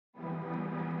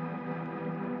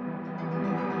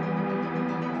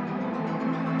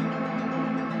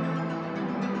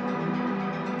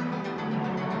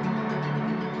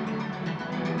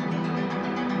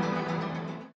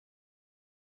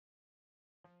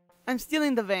I'm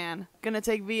stealing the van. Gonna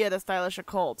take Via to Stylish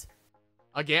Occult.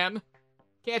 Again?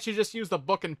 Can't you just use the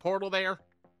book and portal there?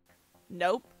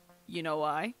 Nope. You know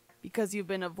why? Because you've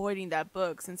been avoiding that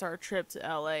book since our trip to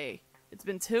LA. It's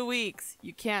been 2 weeks.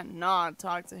 You can't not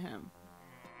talk to him.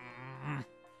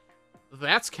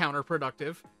 That's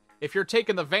counterproductive. If you're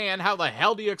taking the van, how the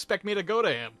hell do you expect me to go to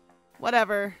him?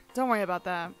 Whatever. Don't worry about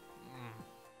that.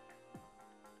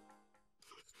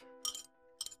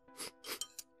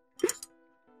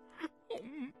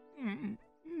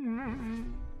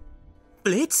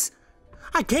 Blitz?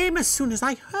 I came as soon as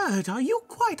I heard. Are you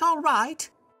quite all right?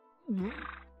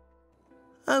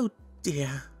 Oh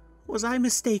dear. Was I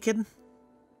mistaken?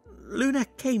 Luna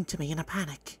came to me in a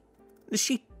panic.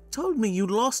 She told me you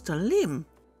lost a limb.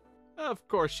 Of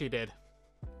course she did.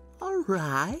 All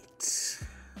right.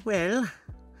 Well,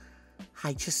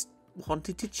 I just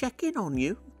wanted to check in on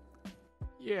you.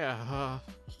 Yeah,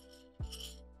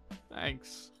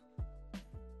 thanks.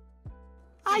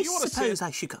 I you wanna suppose sit?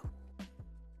 I should go.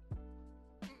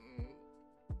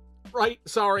 Right,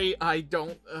 sorry, I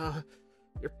don't,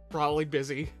 you're probably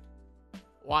busy.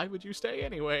 Why would you stay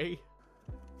anyway?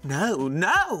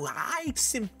 No, I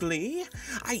simply...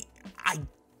 I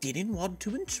didn't want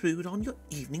to intrude on your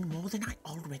evening more than I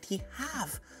already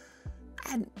have.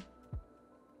 And...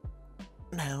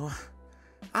 No,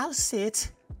 I'll sit.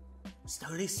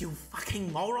 Stolas, you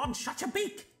fucking moron, shut your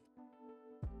beak!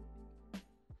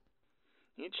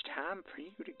 It's time for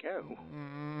you to go.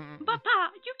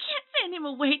 Papa, you can't send him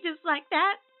away just like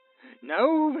that.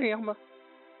 No, Vilma.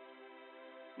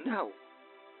 No.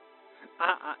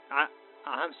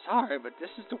 I'm sorry, but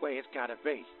this is the way it's gotta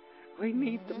be. We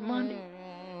need the money.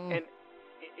 And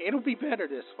it'll be better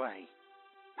this way.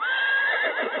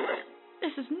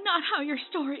 This is not how your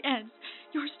story ends.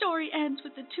 Your story ends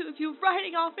with the two of you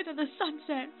riding off into the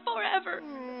sunset forever.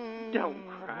 Don't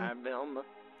cry, Vilma.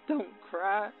 Don't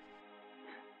cry.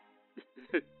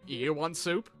 You want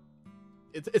soup?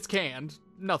 It's canned.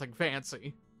 Nothing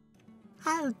fancy.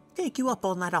 I'll take you up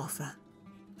on that offer.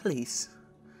 Please.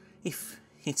 If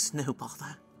it's no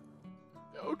bother.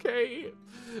 Okay.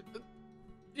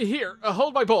 Here,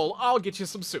 hold my bowl. I'll get you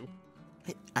some soup.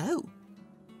 Oh.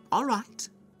 All right.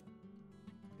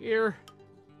 Here.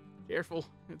 Careful.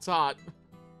 It's hot.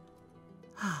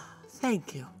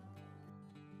 Thank you.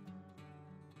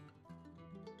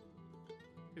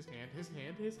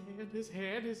 His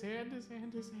hand.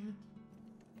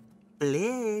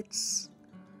 Blitz.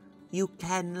 You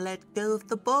can let go of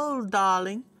the bowl,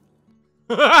 darling.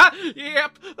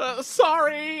 Yep,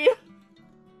 sorry!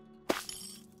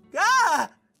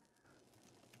 Ah!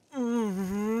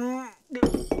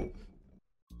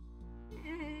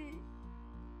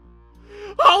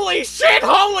 Holy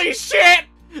shit!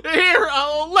 Here,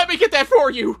 let me get that for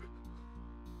you!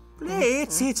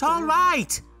 Blitz, it's all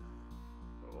right.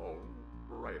 Oh,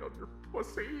 right on your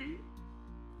pussy.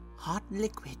 Hot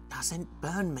liquid doesn't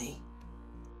burn me.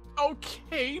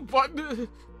 Okay, but...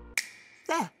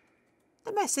 There.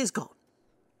 The mess is gone.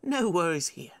 No worries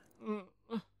here.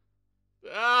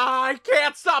 I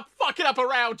can't stop fucking up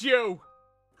around you!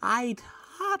 I'd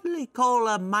hardly call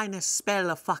a minor spell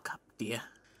a fuck-up, dear.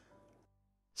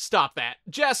 Stop that.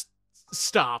 Just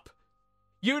stop.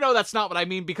 You know that's not what I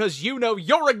mean because you know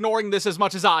you're ignoring this as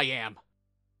much as I am.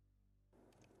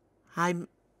 I'm...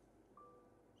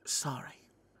 sorry.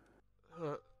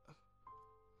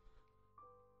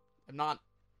 I'm not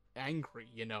angry,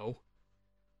 you know.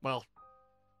 Well,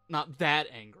 not that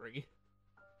angry.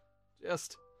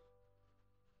 Just...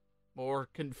 more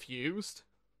confused.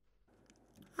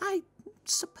 I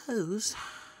suppose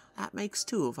that makes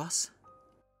two of us.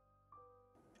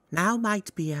 Now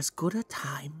might be as good a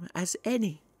time as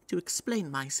any to explain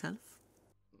myself.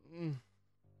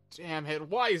 Damn it,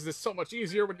 why is this so much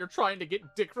easier when you're trying to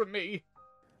get dick from me?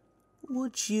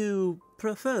 Would you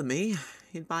prefer me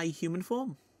in my human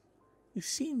form? You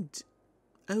seemed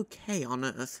okay on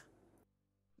Earth.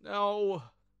 No.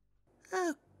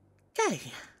 Okay.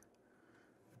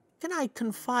 Can I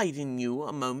confide in you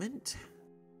a moment?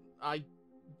 I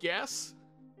guess?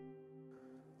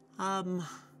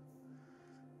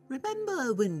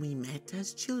 Remember when we met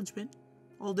as children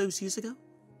all those years ago?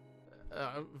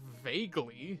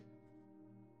 Vaguely.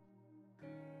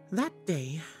 That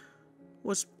day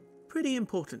was pretty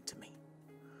important to me.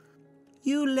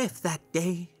 You left that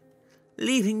day,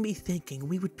 leaving me thinking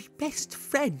we would be best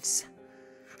friends.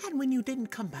 And when you didn't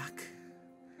come back,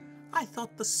 I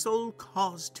thought the sole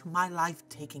cause to my life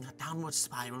taking a downward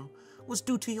spiral was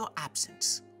due to your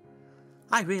absence.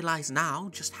 I realize now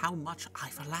just how much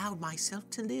I've allowed myself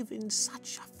to live in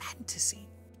such a fantasy.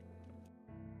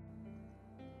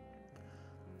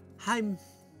 I'm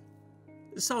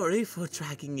Sorry for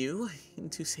dragging you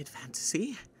into said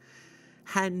fantasy.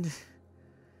 And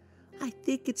I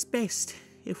think it's best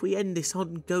if we end this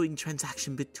ongoing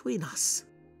transaction between us.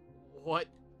 What?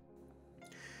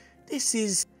 This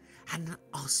is an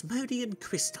Osmodian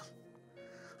crystal.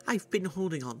 I've been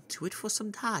holding on to it for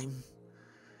some time.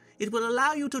 It will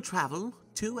allow you to travel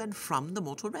to and from the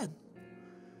mortal realm.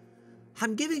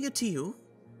 I'm giving it to you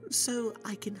so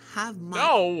I can have my...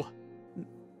 No!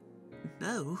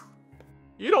 No?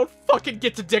 You don't fucking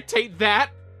get to dictate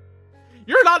that!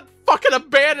 You're not fucking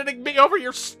abandoning me over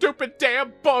your stupid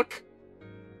damn book!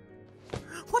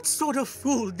 What sort of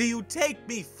fool do you take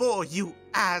me for, you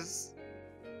ass?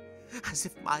 As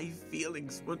if my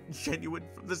feelings weren't genuine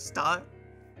from the start.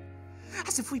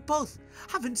 As if we both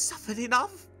haven't suffered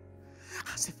enough.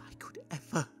 As if I could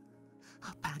ever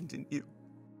abandon you.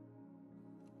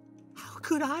 How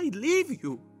could I leave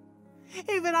you?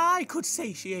 Even I could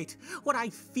satiate what I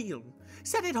feel.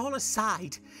 Set it all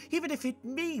aside, even if it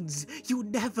means you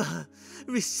never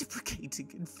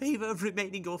reciprocating in favor of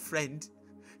remaining your friend.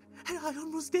 And I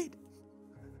almost did.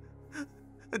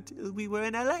 Until we were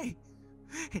in LA.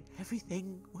 And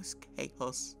everything was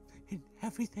chaos. And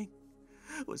everything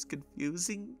was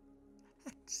confusing.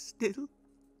 And still...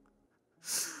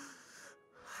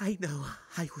 I know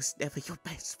I was never your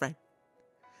best friend.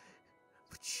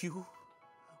 But you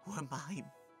were mine.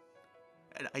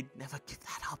 And I'd never give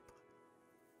that up.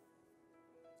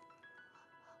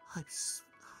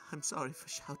 I'm sorry for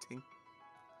shouting.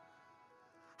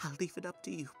 I'll leave it up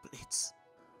to you, Blitz.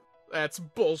 That's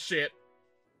bullshit.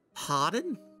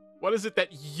 Pardon? What is it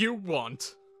that you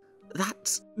want?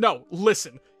 That's... No,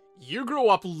 listen. You grew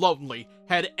up lonely,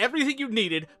 had everything you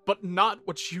needed, but not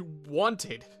what you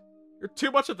wanted. You're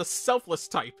too much of the selfless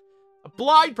type. A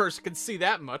blind person can see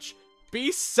that much.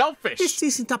 Be selfish. This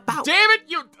isn't about... Damn it,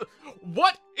 you...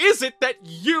 What is it that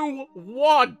you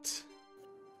want?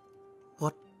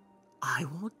 What I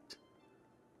want?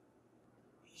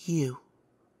 You.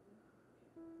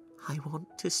 I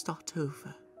want to start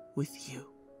over with you.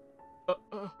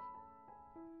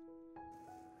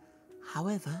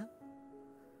 However,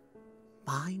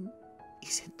 mine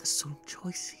isn't the sole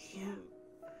choice here.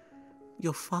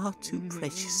 You're far too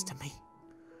precious to me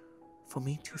for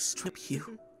me to strip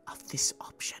you of this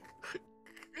option.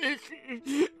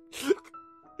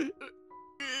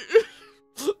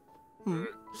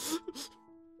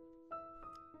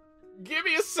 Give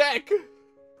me a sec.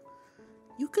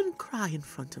 You can cry in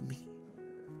front of me.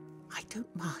 I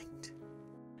don't mind.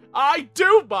 I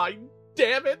do mind,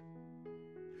 damn it.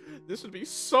 This would be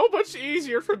so much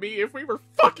easier for me if we were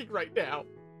fucking right now.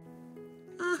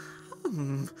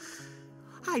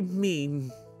 I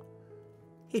mean,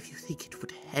 if you think it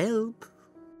would help.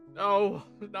 No,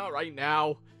 not right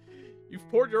now. You've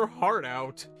poured your heart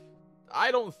out. I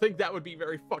don't think that would be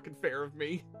very fucking fair of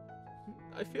me.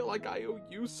 I feel like I owe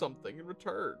you something in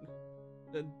return.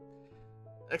 An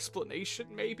explanation,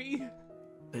 maybe?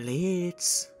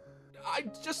 Blitz. I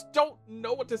just don't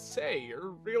know what to say,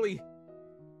 or really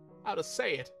how to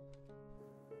say it.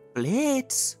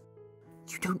 Blitz.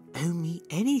 You don't owe me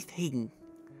anything.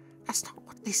 That's not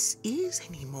what this is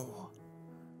anymore.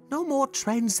 No more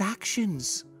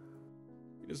transactions.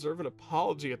 You deserve an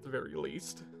apology at the very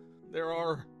least. There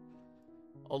are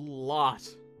a lot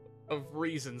of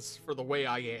reasons for the way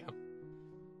I am.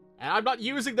 And I'm not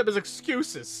using them as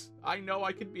excuses. I know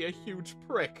I can be a huge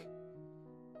prick.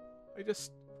 I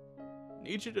just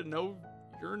need you to know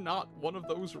you're not one of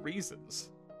those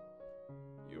reasons.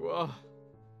 You,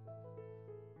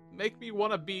 make me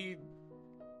want to be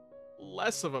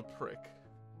less of a prick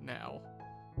now.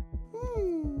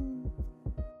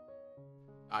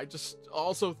 I just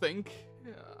also think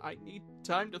I need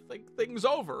time to think things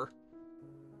over.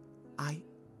 I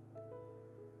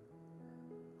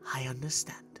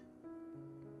understand.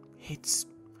 It's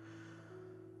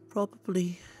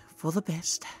probably for the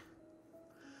best.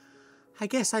 I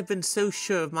guess I've been so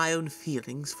sure of my own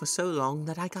feelings for so long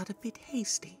that I got a bit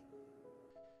hasty.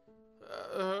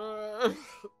 I'm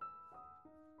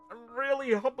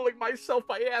really humbling myself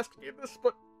by asking you this,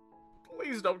 but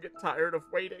please don't get tired of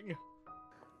waiting.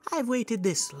 I've waited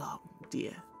this long,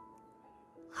 dear.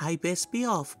 I best be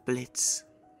off, Blitz.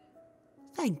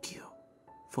 Thank you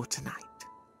for tonight.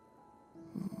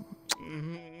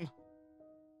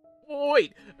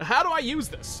 Wait, how do I use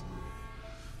this?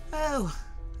 Oh,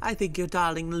 I think your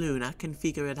darling Luna can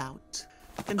figure it out.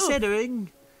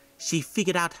 Considering she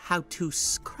figured out how to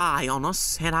cry on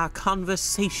us in our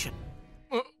conversation.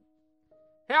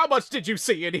 How much did you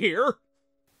see in here?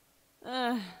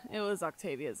 It was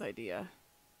Octavia's idea.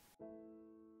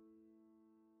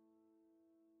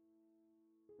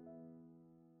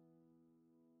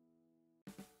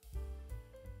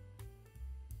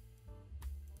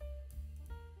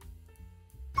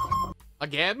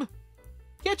 Again?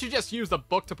 Can't you just use the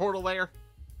book to portal there?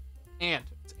 And.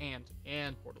 It's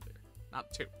and portal there.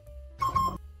 Not two.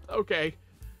 Okay.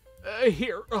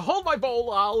 Here, hold my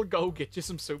bowl. I'll go get you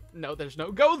some soup. No, there's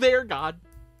no go there, God.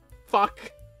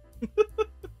 Fuck.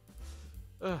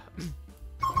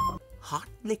 Hot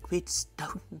liquid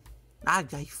stone. I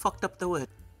fucked up the word.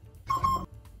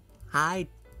 I'd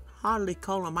hardly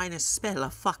call a minor spell a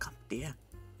fuck up, dear.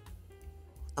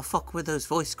 The fuck were those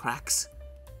voice cracks?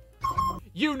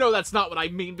 You know that's not what I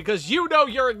mean, because you know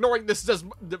you're ignoring this as...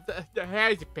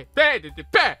 And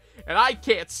I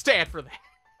can't stand for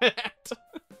that.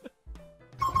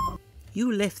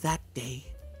 You left that day,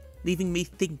 leaving me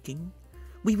thinking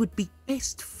we would be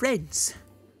best friends.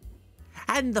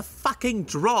 And the fucking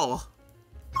draw.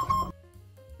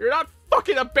 You're not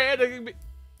fucking abandoning me.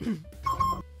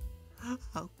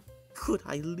 How could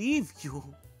I leave you?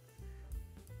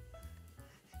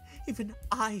 Even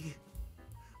I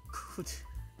could.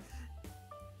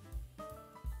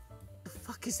 The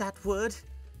fuck is that word?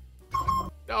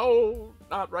 No,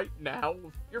 not right now.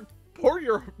 You're poor.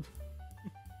 You're.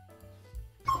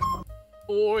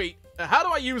 Oh, wait, how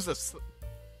do I use this? I was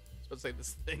supposed to say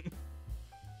this thing.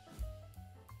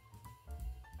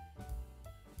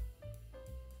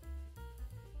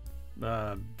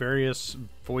 Various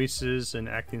voices and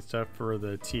acting stuff for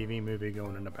the TV movie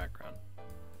going in the background.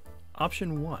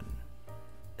 Option 1.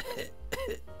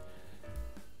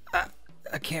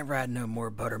 I can't ride no more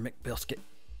Buttermilk Biscuit.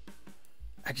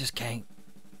 I just can't.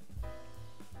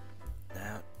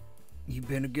 Now, you've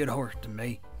been a good horse to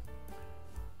me.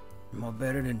 More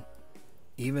better than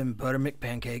even Buttermilk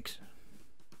pancakes.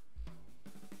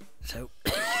 So,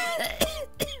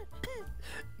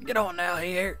 get on now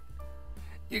here.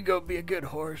 You go be a good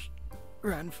horse.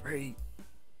 Run free.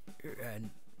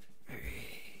 Run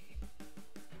free.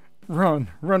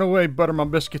 Run away, butter my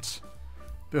biscuits.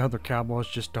 The other cowboys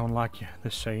just don't like you. They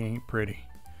say you ain't pretty.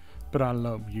 But I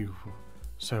love you.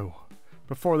 So,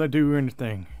 before they do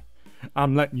anything,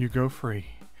 I'm letting you go free.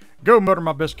 Go butter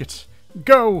my biscuits.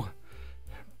 Go!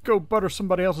 Go butter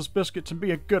somebody else's biscuits and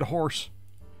be a good horse.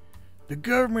 The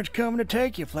government's coming to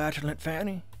take you, flatulent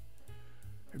Fanny.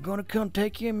 They're gonna come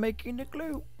take you and make you into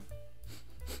glue.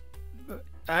 But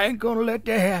I ain't gonna let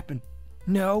that happen.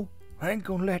 No, I ain't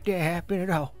gonna let that happen at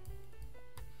all.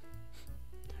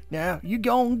 Now, you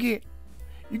gonna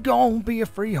be a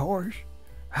free horse.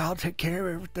 I'll take care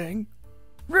of everything.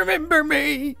 Remember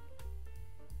me!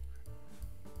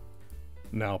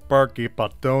 Now, Perky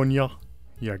Patonia,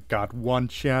 you got one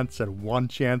chance and one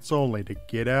chance only to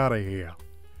get out of here.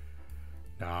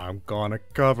 Now, I'm gonna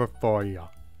cover for you.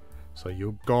 So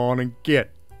you go on and you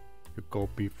go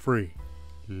be free.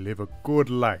 Live a good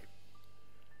life.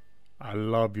 I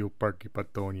love you, Perky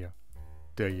Patonia.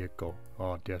 There you go.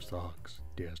 Oh, there's the hugs.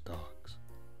 There's the hugs.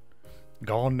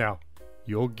 Go on now.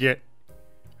 You'll get.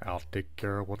 I'll take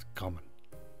care of what's coming.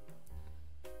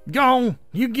 Go on.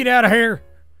 You get out of here.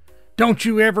 Don't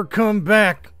you ever come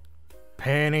back.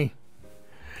 Penny.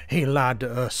 He lied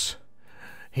to us.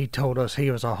 He told us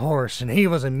he was a horse and he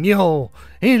was a mule.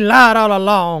 He lied all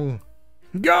along.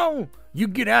 Go! You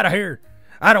get out of here.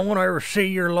 I don't want to ever see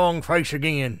your long face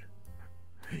again.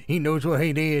 He knows what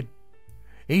he did.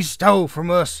 He stole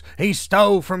from us. He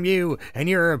stole from you. And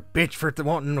you're a bitch for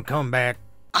wanting to come back.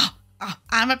 Oh,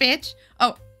 I'm a bitch?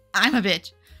 Oh, I'm a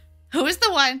bitch. Who is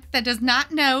the one that does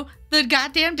not know the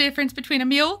goddamn difference between a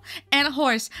mule and a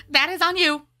horse? That is on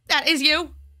you. That is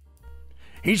you.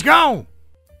 He's gone.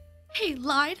 He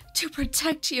lied to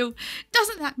protect you.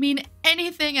 Doesn't that mean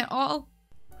anything at all?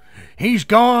 He's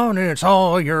gone and it's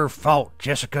all your fault,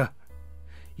 Jessica.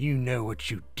 You know what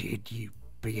you did, you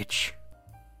bitch.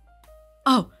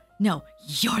 Oh, no,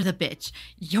 you're the bitch.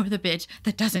 You're the bitch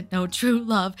that doesn't know true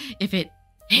love if it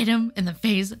hit him in the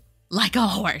face like a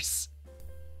horse.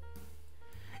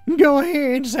 Go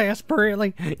ahead,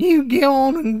 Sarsaparilla. You get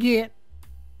on and get.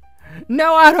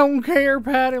 No, I don't care,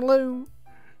 Patty Lou.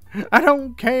 I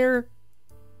don't care.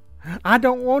 I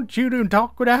don't want you to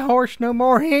talk with that horse no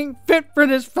more. He ain't fit for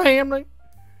this family.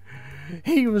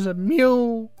 He was a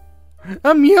mule.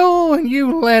 A mule, and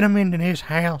you let him into this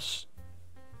house.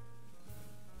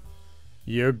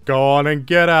 You go on and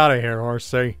get out of here,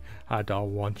 horsey. I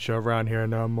don't want you around here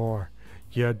no more.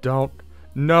 You don't?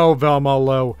 No, Velma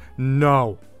Lou.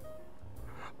 No.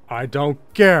 I don't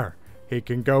care. He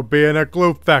can go be in a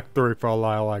glue factory for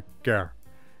all I care.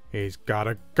 He's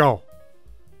gotta go.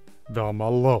 Velma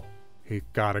Lou, he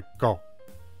gotta go.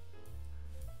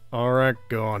 Alright,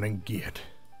 go on and get.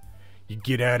 You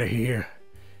get out of here.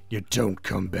 You don't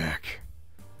come back.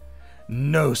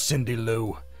 No, Cindy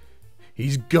Lou.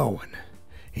 He's going.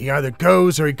 He either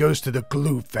goes or he goes to the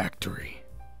glue factory.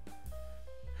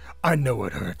 I know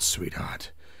it hurts,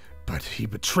 sweetheart, but he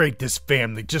betrayed this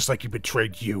family just like he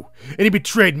betrayed you, and he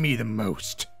betrayed me the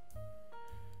most.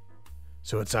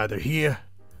 So it's either here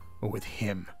or with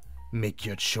him. Make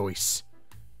your choice.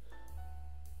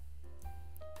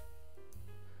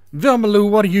 Velma Lou,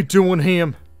 what are you doing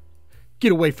here?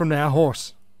 Get away from that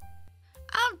horse.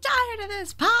 I'm tired of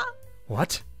this, Pa.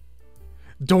 What?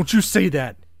 Don't you say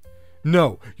that.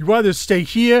 No, you either stay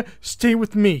here, stay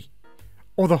with me,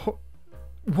 or the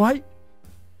What?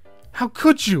 How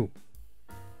could you?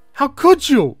 How could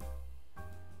you?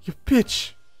 You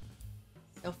bitch.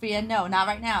 Sophia, no, not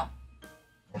right now.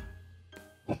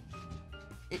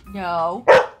 No.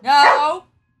 No.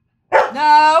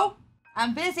 No.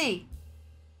 I'm busy.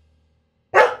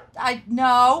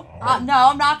 No, I'm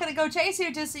not gonna go chase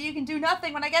you just so you can do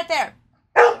nothing when I get there.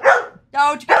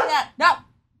 Don't you do that. No.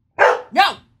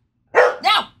 No.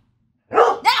 No.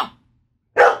 No. No.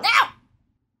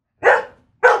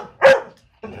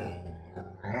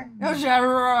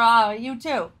 You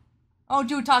too. Don't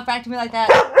you talk back to me like that.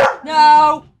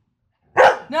 No.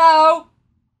 No.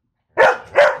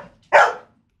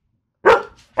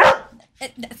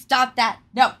 Stop that.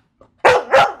 No.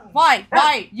 Why?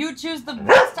 Why? You choose the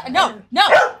best time. No. No.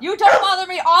 You don't bother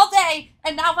me all day,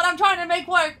 and now when I'm trying to make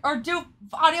work or do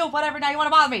audio, whatever, now you want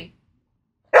to bother me.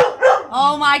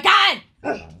 Oh my God!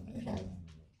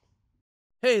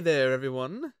 Hey there,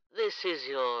 everyone. This is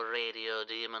your radio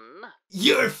demon.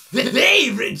 Your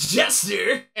favorite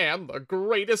jester! And the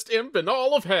greatest imp in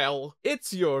all of hell.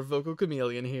 It's your vocal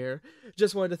chameleon here.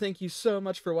 Just wanted to thank you so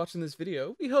much for watching this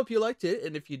video. We hope you liked it,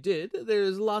 and if you did,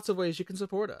 there's lots of ways you can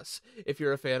support us. If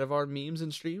you're a fan of our memes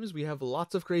and streams, we have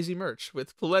lots of crazy merch,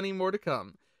 with plenty more to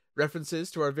come.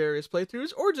 References to our various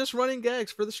playthroughs, or just running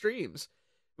gags for the streams.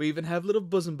 We even have little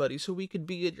bosom buddies so we could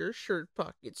be in your shirt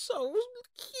pocket. So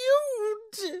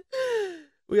cute!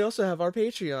 We also have our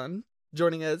Patreon.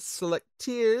 Joining at select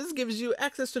tiers gives you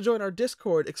access to join our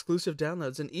Discord, exclusive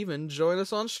downloads, and even join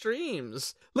us on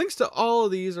streams. Links to all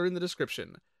of these are in the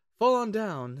description. Fall on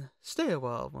down. Stay a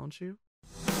while, won't you?